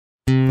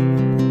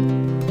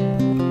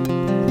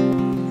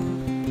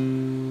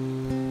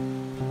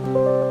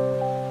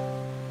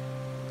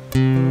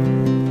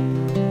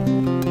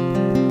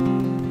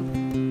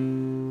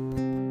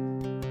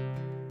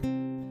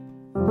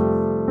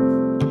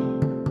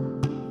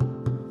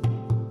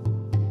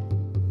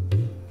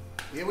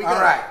we go.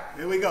 All right.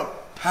 Here we go.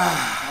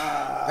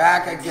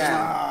 Back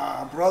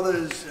again.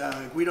 Brothers,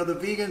 Guido the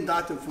Vegan,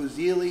 Dr.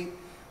 Fusilli.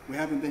 We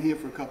haven't been here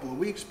for a couple of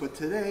weeks, but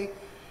today,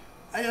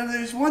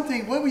 there's one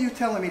thing. What were you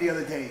telling me the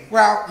other day?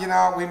 Well, you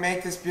know, we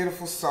make this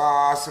beautiful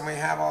sauce and we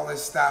have all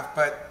this stuff,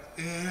 but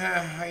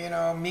you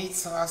know, meat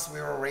sauce,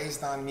 we were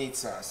raised on meat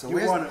sauce.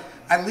 So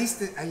at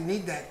least I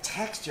need that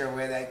texture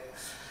where that,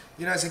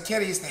 you know, as a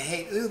kid I used to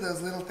hate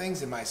those little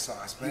things in my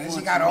sauce, but as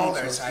you got older,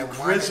 I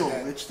wanted grizzle.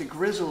 that. It's the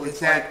grizzle.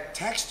 It's like that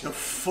texture. The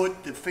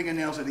foot, the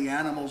fingernails of the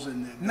animals,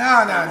 and no.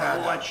 All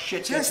that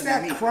shit. Just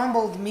that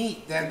crumbled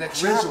meat. Then the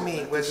grizzle, chopped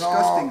meat was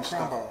disgusting all stuff.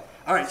 crumbled.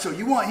 All right, so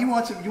you want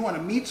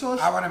a meat sauce?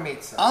 I want a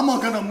meat sauce. I'm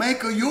gonna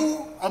make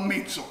you a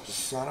meat sauce.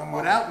 Son of a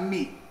without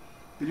meat.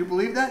 Did you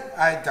believe that?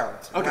 I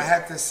don't. Okay. I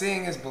have to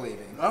seeing is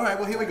believing. All right,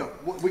 well, here we go.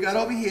 What we got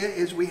over here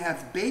is we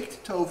have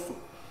baked tofu.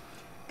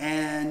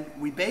 And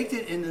we baked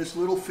it in this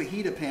little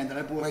fajita pan that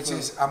I bought. Which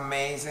is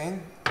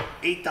amazing.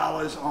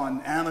 $8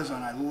 on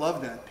Amazon. I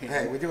love that pan.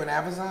 Hey, we do an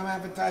Amazon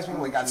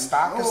advertisement? We got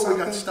stock or something?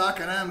 We got stock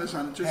on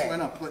Amazon. It just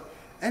went up. But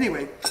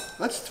anyway,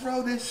 let's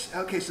throw this.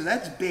 Okay, so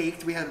that's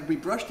baked. We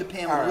brushed the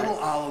pan with a little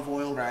olive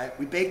oil. Right.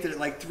 We baked it at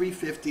like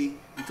 350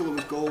 until it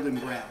was golden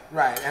brown.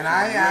 Right, and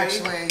I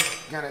actually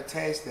gonna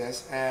taste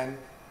this, and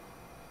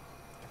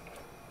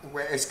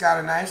it's got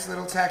a nice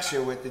little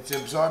texture with it.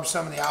 It absorbs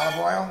some of the olive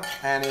oil,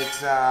 and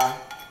it's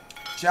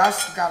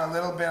just got a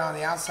little bit on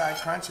the outside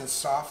crunch and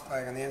soft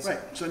like on the inside.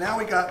 Right. So now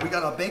we got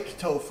our baked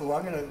tofu.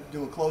 I'm gonna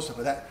do a close up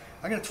of that.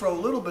 I'm gonna throw a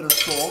little bit of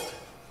salt,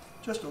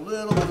 just a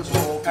little bit of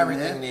salt.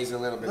 Everything needs a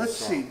little bit of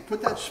salt. Let's see.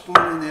 Put that spoon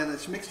in there.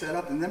 Let's mix that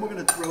up, and then we're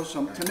gonna throw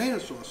some tomato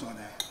sauce on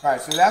that. All right.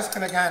 So that's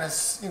gonna kind of,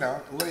 you know,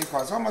 what do you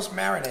call it? It's almost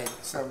marinate,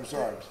 so it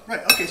absorbs.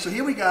 Right. Okay. So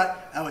here we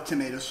got our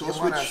tomato sauce.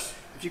 Which,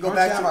 if you go don't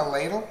back you have a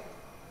ladle?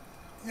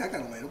 Yeah, I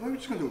got a ladle, but we're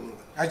just gonna do a little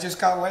bit. I just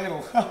got a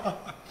ladle.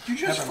 You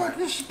just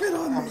fucking spit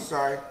on me. I'm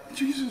sorry.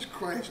 Jesus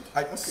Christ.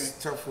 I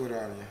took food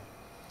on you.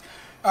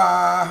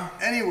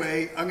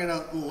 Anyway, I'm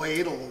gonna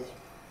ladle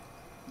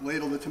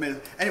the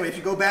tomato. Anyway, if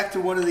you go back to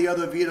one of the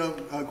other Guido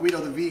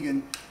the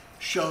Vegan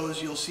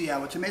shows, you'll see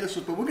our tomato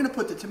sauce. But we're gonna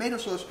put the tomato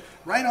sauce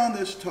right on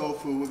this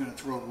tofu. We're gonna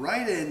throw it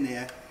right in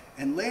there,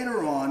 and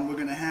later on we're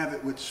gonna have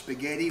it with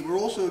spaghetti. We're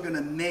also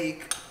gonna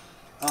make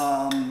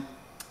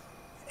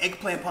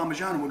eggplant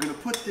parmesan. We're going to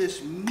put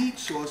this meat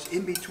sauce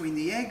in between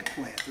the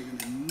eggplant. We're going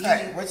to knead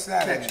Hey, what's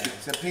that in texture. there?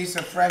 It's a piece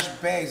of fresh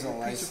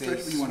basil, I see.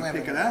 You want to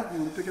pick it out? You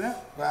want to pick it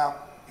out?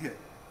 Well, here.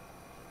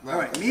 All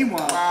right.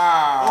 Meanwhile,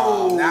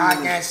 wow. Now I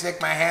can't stick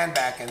my hand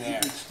back in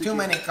there. Too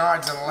many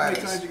cards and How letters.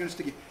 many times are you going to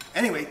stick it?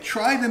 Anyway,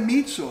 try the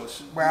meat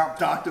sauce. Well,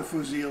 Dr.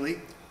 Fusilli.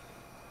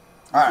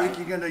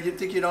 You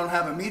think you don't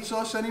have a meat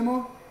sauce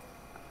anymore?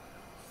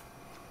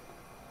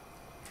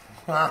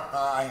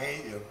 I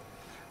hate you.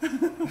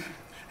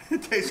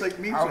 It tastes like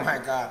meat Oh sauce. my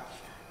God.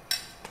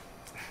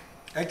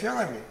 You're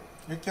killing me.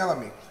 You're killing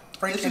me.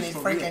 He's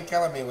freaking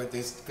killing me with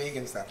this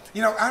vegan stuff.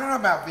 You know, I don't know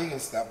about vegan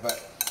stuff,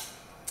 but,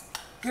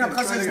 you know,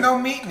 because there's no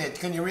meat in it.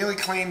 Can you really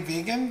claim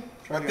vegan?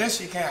 But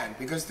this you can,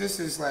 because this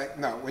is like,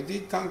 no, we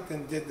detunked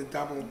and did the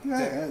double.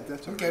 Yeah,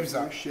 that's Who gives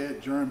up? Shit,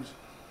 germs.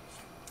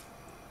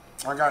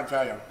 I gotta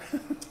tell you,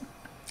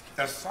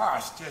 the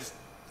sauce just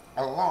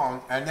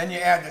alone, and then you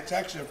add the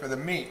texture for the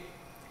meat.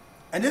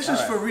 And this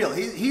is for real.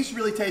 He's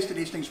really tasted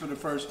these things for the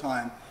first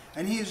time,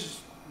 and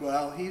he's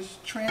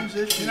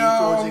transitioning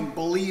towards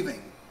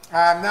believing.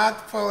 I'm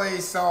not fully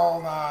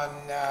sold on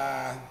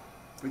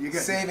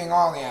saving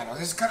all the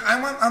animals.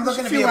 I'm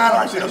looking to be a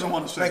part-time. He doesn't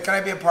want to say. Wait, can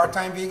I be a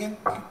part-time vegan?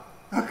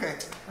 Okay.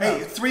 Hey,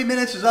 3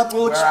 minutes is up.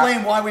 We'll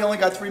explain why we only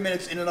got 3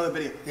 minutes in another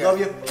video. Love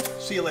you.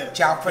 See you later.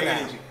 Ciao for Take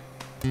now. it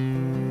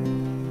easy.